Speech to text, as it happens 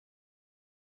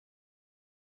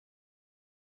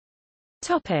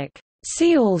Topic.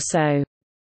 See also: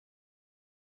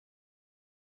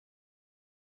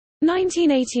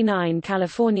 1989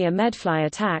 California medfly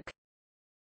attack,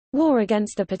 War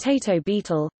against the potato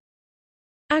beetle,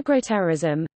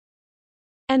 Agroterrorism,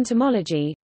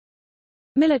 Entomology,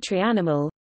 Military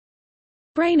animal,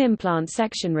 Brain implant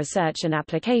section research and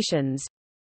applications,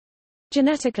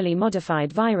 Genetically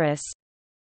modified virus,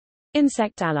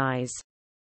 Insect allies.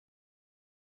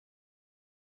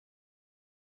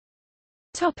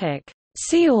 Topic.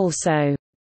 See also: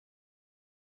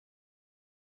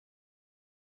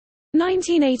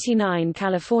 1989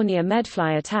 California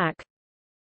medfly attack,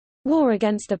 War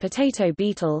against the potato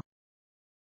beetle,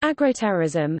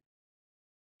 Agroterrorism,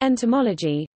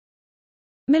 Entomology,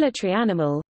 Military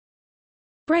animal,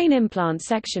 Brain implant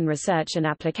section research and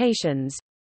applications,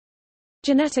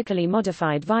 Genetically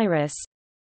modified virus,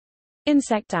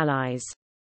 Insect allies.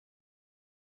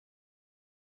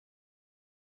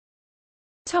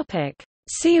 Topic.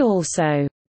 See also: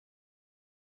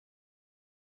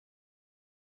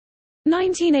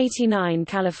 1989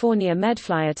 California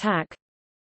medfly attack,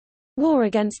 War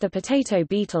against the potato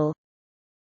beetle,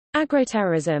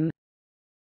 Agroterrorism,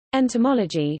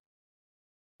 Entomology,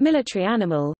 Military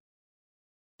animal,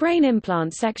 Brain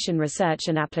implant section research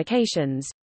and applications,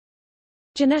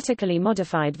 Genetically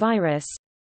modified virus,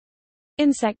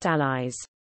 Insect allies.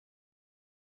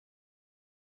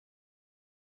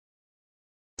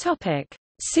 Topic.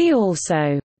 See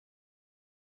also: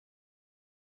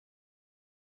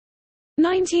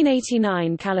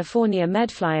 1989 California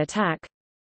medfly attack,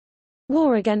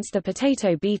 War against the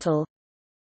potato beetle,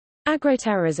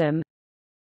 Agroterrorism,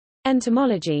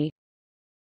 Entomology,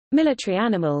 Military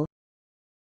animal,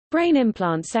 Brain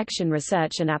implant section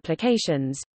research and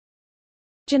applications,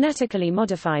 Genetically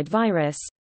modified virus,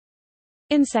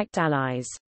 Insect allies.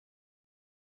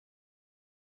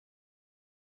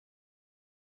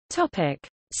 Topic.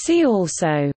 See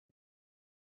also: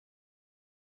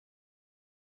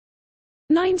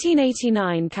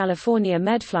 1989 California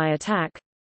medfly attack,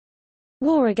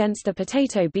 War against the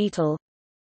potato beetle,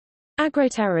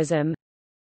 Agroterrorism,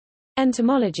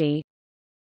 Entomology,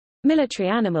 Military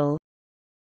animal,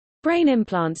 Brain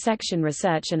implant section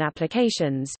research and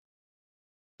applications,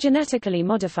 Genetically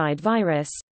modified virus,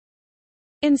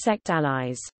 Insect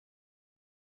allies.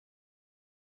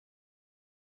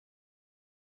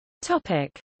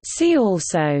 Topic. See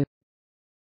also: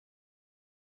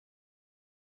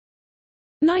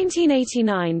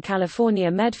 1989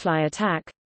 California medfly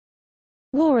attack,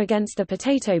 War against the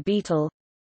potato beetle,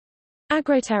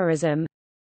 Agroterrorism,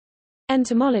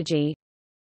 Entomology,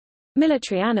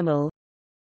 Military animal,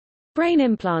 Brain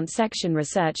implant section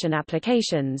research and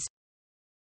applications,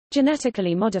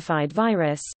 Genetically modified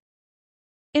virus,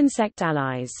 Insect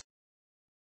allies.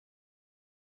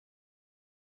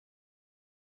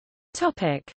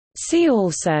 Topic. See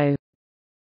also: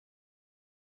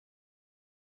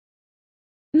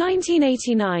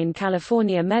 1989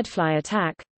 California medfly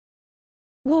attack,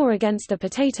 War against the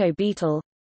potato beetle,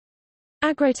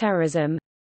 Agroterrorism,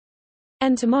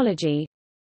 Entomology,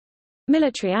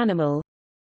 Military animal,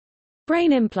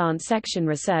 Brain implant section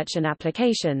research and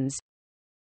applications,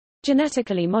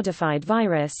 Genetically modified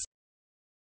virus,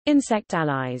 Insect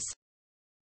allies.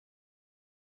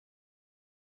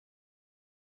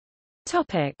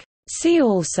 Topic. See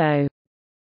also: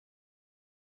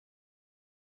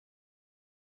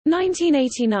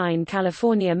 1989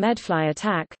 California medfly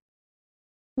attack,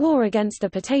 War against the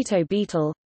potato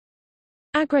beetle,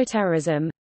 Agroterrorism,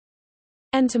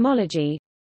 Entomology,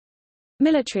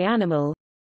 Military animal,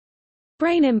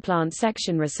 Brain implant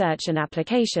section research and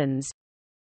applications,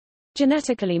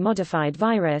 Genetically modified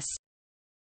virus,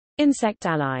 Insect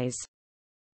allies.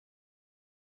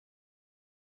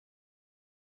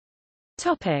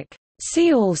 Topic.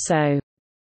 See also: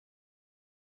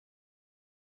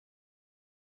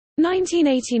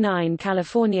 1989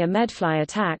 California medfly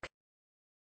attack,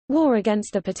 War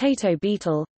against the potato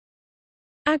beetle,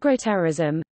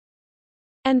 Agroterrorism,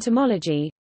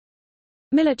 Entomology,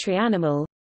 Military animal,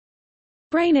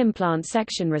 Brain implant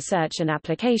section research and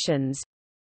applications,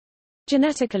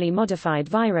 Genetically modified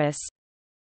virus,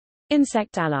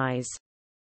 Insect allies.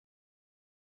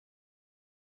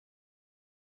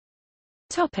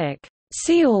 Topic.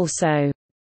 See also: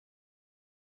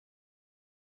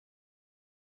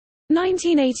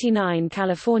 1989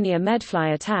 California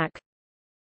medfly attack,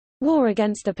 War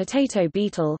against the potato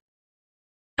beetle,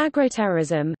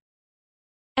 Agroterrorism,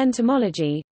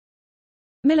 Entomology,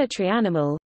 Military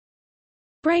animal,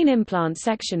 Brain implant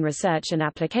section research and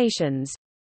applications,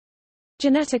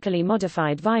 Genetically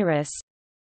modified virus,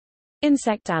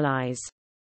 Insect allies.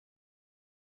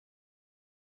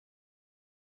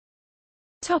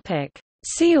 Topic.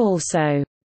 See also: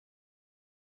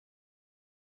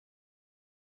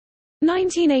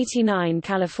 1989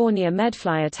 California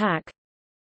medfly attack,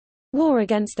 War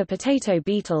against the potato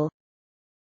beetle,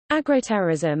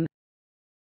 Agroterrorism,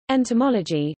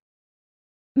 Entomology,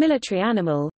 Military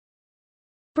animal,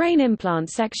 Brain implant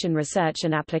section research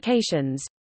and applications,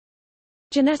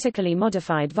 Genetically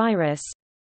modified virus,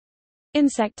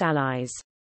 Insect allies.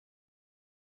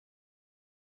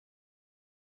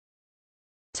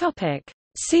 Topic.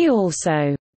 See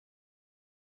also: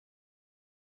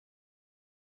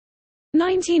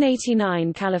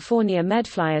 1989 California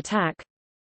medfly attack,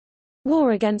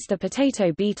 War against the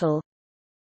potato beetle,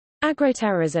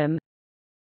 Agroterrorism,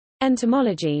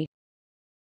 Entomology,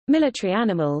 Military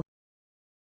animal,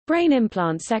 Brain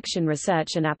implant section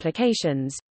research and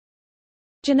applications,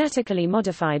 Genetically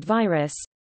modified virus,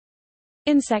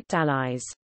 Insect allies.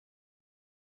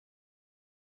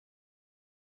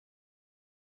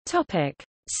 Topic.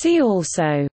 See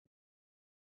also: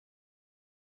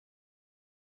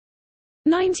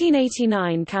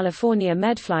 1989 California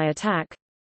medfly attack,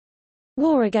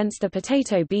 War against the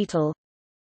potato beetle,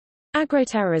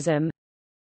 Agroterrorism,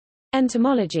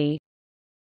 Entomology,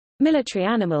 Military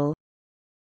animal,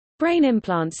 Brain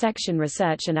implant section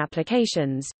research and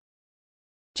applications,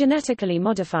 Genetically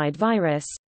modified virus,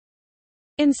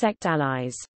 Insect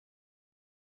allies.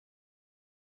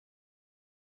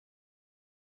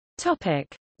 Topic.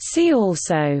 See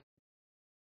also: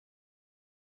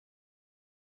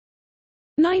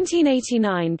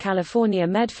 1989 California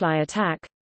medfly attack,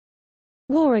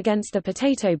 War against the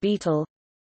potato beetle,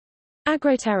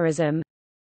 Agroterrorism,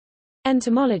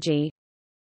 Entomology,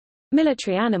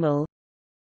 Military animal,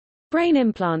 Brain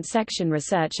implant section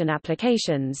research and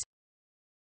applications,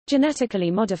 Genetically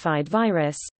modified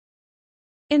virus,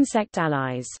 Insect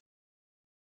allies.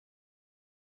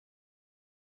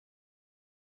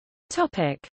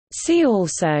 Topic. See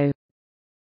also: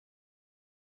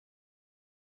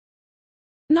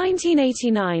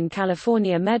 1989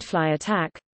 California medfly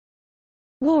attack,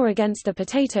 War against the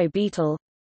potato beetle,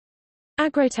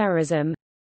 Agroterrorism,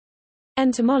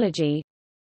 Entomology,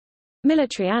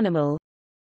 Military animal,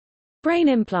 Brain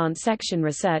implant section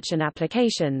research and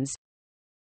applications,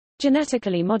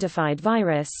 Genetically modified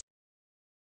virus,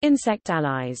 Insect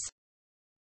allies.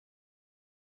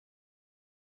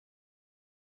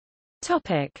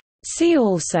 Topic. See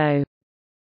also: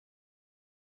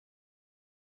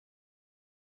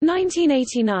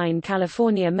 1989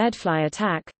 California medfly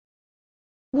attack,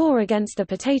 War against the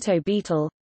potato beetle,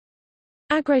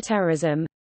 Agroterrorism,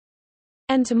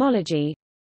 Entomology,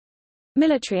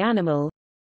 Military animal,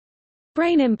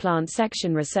 Brain implant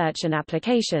section research and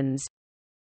applications,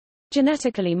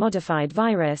 Genetically modified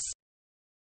virus,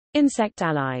 Insect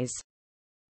allies.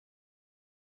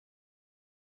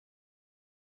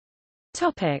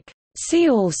 Topic. See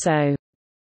also: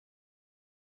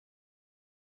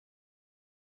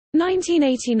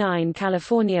 1989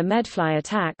 California medfly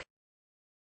attack,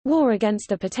 War against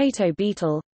the potato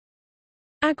beetle,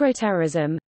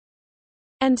 Agroterrorism,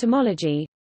 Entomology,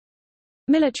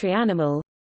 Military animal,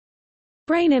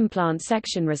 Brain implant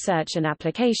section research and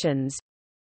applications,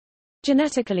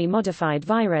 Genetically modified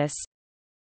virus,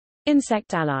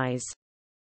 Insect allies.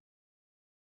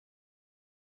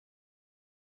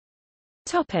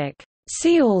 Topic.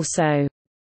 See also: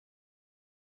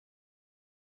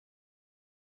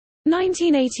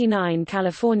 1989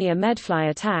 California medfly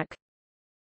attack,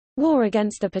 War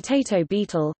against the potato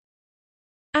beetle,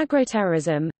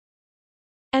 Agroterrorism,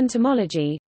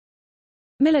 Entomology,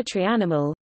 Military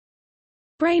animal,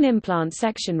 Brain implant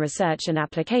section research and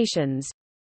applications,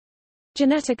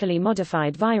 Genetically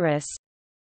modified virus,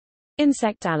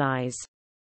 Insect allies.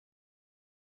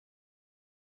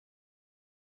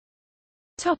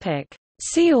 Topic.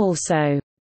 See also: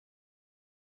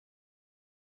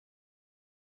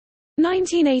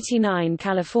 1989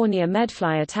 California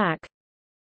medfly attack,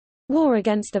 War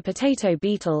against the potato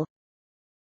beetle,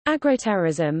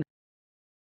 Agroterrorism,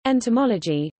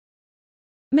 Entomology,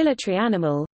 Military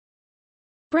animal,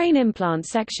 Brain implant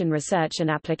section research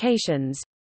and applications,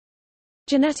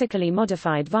 Genetically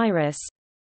modified virus,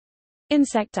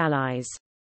 Insect allies.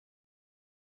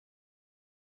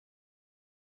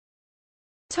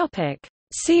 Topic.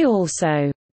 See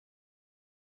also: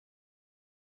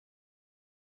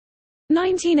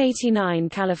 1989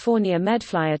 California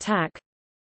medfly attack,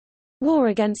 War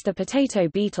against the potato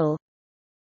beetle,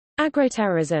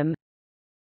 Agroterrorism,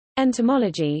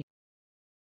 Entomology,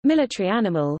 Military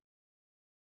animal,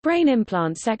 Brain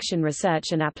implant section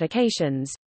research and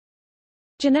applications,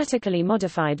 Genetically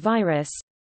modified virus,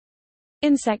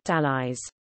 Insect allies.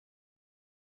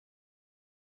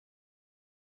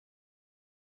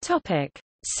 Topic.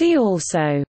 See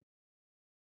also: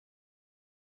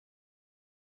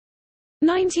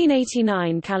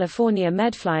 1989 California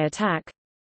medfly attack,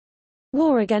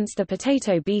 War against the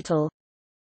potato beetle,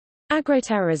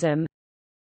 Agroterrorism,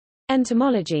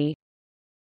 Entomology,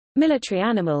 Military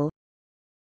animal,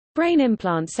 Brain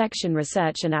implant section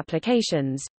research and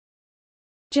applications,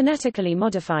 Genetically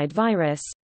modified virus,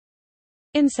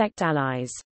 Insect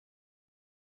allies.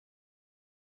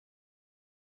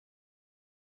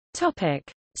 Topic.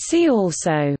 See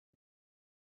also: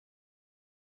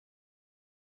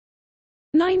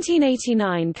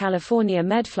 1989 California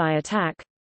medfly attack,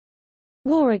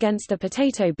 War against the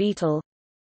potato beetle,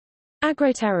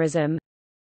 Agroterrorism,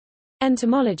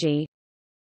 Entomology,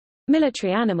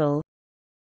 Military animal,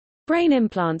 Brain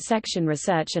implant section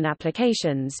research and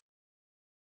applications,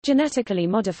 Genetically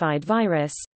modified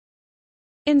virus,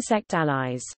 Insect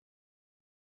allies.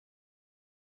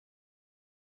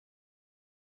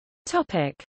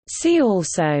 Topic. See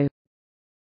also: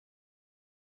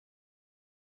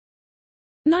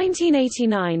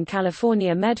 1989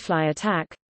 California medfly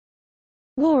attack,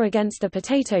 War against the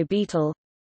potato beetle,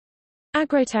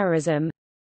 Agroterrorism,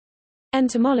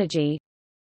 Entomology,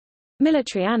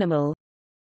 Military animal,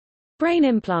 Brain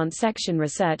implant section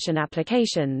research and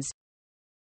applications,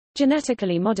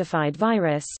 Genetically modified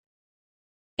virus,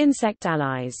 Insect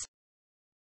allies.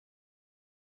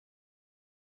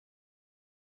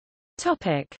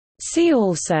 Topic. See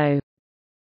also: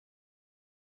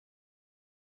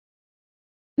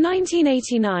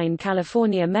 1989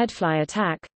 California medfly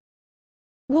attack,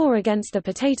 War against the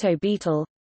potato beetle,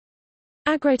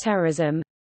 Agroterrorism,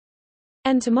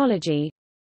 Entomology,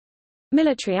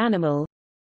 Military animal,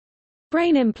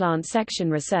 Brain implant section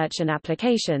research and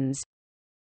applications,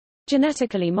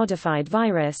 Genetically modified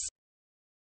virus,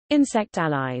 Insect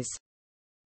allies.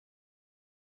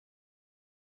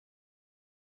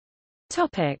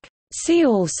 Topic. See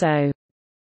also: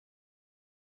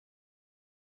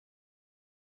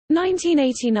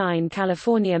 1989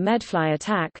 California medfly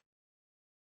attack,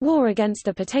 War against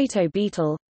the potato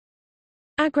beetle,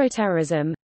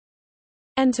 Agroterrorism,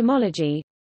 Entomology,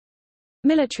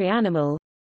 Military animal,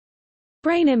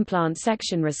 Brain implant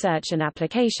section research and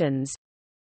applications,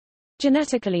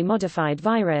 Genetically modified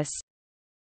virus,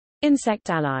 Insect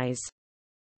allies.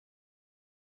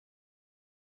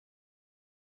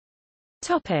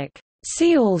 Topic.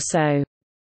 See also: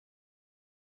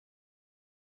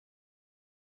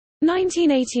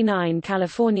 1989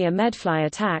 California medfly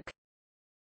attack,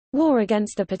 War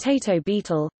against the potato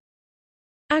beetle,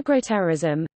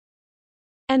 Agroterrorism,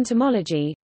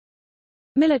 Entomology,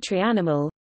 Military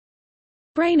animal,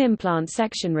 Brain implant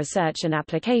section research and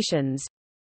applications,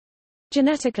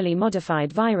 Genetically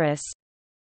modified virus,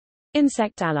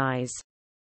 Insect allies.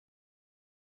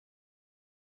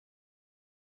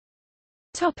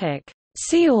 Topic.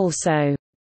 See also: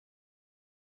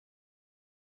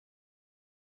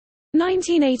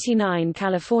 1989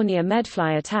 California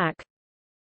medfly attack,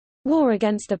 War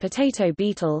against the potato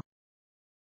beetle,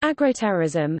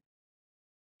 Agroterrorism,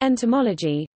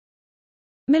 Entomology,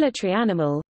 Military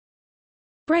animal,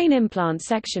 Brain implant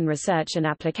section research and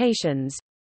applications,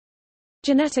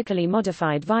 Genetically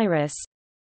modified virus,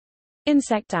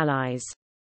 Insect allies.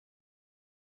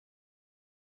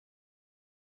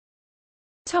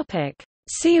 Topic.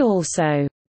 See also: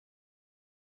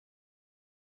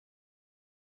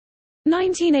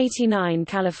 1989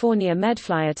 California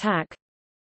medfly attack,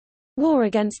 War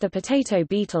against the potato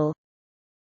beetle,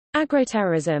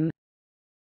 Agroterrorism,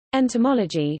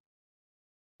 Entomology,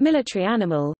 Military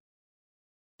animal,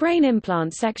 Brain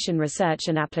implant section research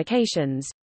and applications,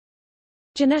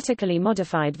 Genetically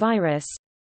modified virus,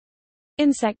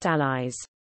 Insect allies.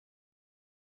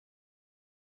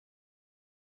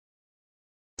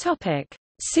 Topic.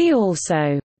 See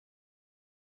also: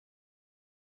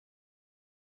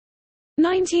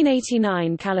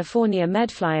 1989 California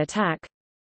medfly attack,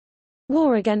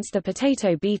 War against the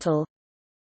potato beetle,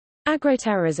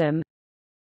 Agroterrorism,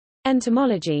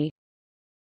 Entomology,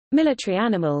 Military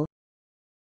animal,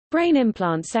 Brain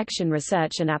implant section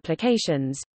research and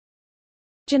applications,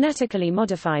 Genetically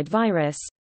modified virus,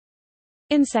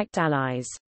 Insect allies.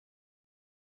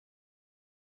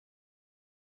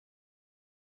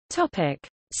 Topic.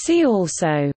 See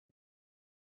also: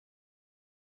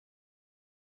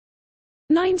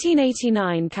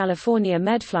 1989 California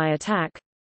medfly attack,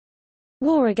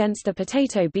 War against the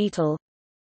potato beetle,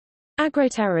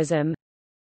 Agroterrorism,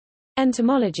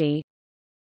 Entomology,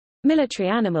 Military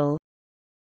animal,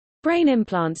 Brain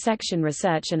implant section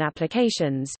research and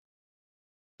applications,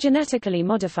 Genetically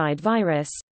modified virus,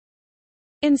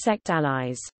 Insect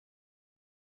allies.